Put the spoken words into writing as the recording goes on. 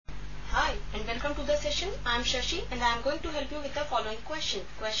welcome to the session. I am Shashi and I am going to help you with the following question.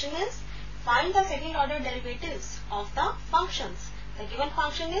 Question is, find the second order derivatives of the functions. The given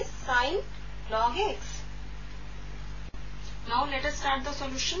function is sine log x. Now let us start the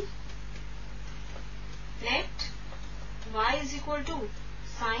solution. Let y is equal to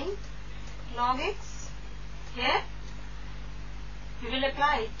sine log x. Here we will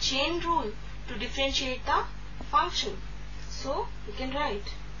apply chain rule to differentiate the function. So we can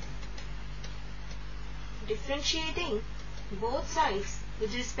write differentiating both sides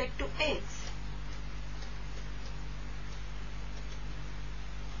with respect to x.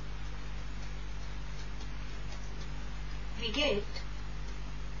 We get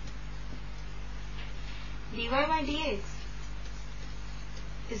dy by dx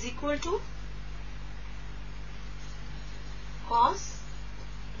is equal to cos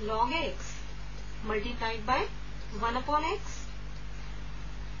log x multiplied by 1 upon x,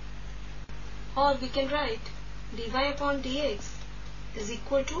 or we can write dy upon dx is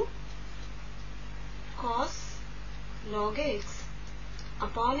equal to cos log x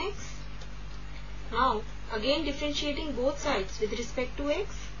upon x. Now again differentiating both sides with respect to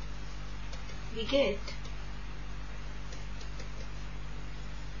x, we get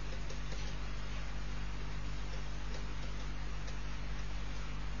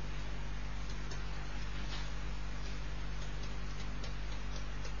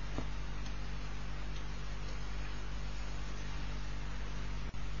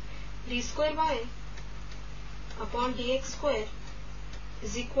d square y upon dx square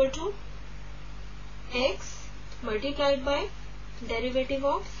is equal to x multiplied by derivative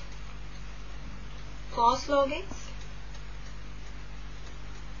of cos log x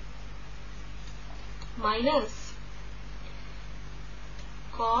minus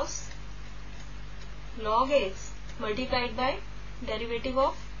cos log x multiplied by derivative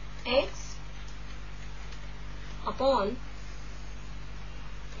of x upon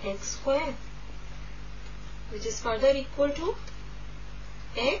x square, which is further equal to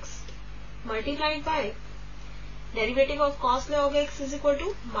x multiplied by derivative of cos log x is equal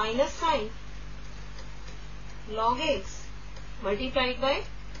to minus sine log x multiplied by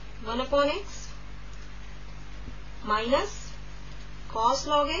 1 upon x minus cos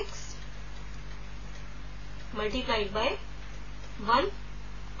log x multiplied by 1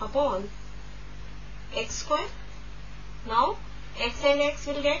 upon x square. Now x and x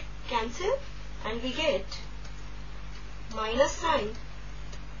will get cancelled and we get minus sine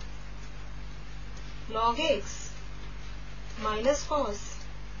log x minus cos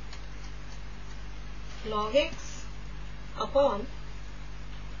log x upon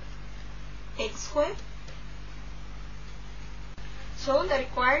x square. So the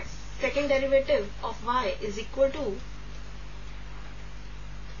required second derivative of y is equal to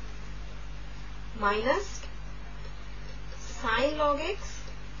minus sine log x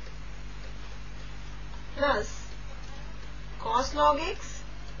plus cos log x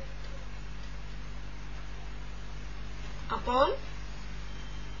upon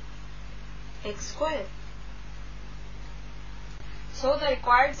x square. So the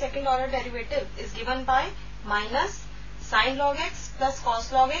required second order derivative is given by minus sine log x plus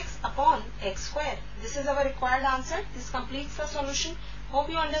cos log x upon x square. This is our required answer. This completes the solution. Hope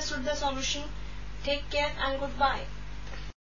you understood the solution. Take care and goodbye.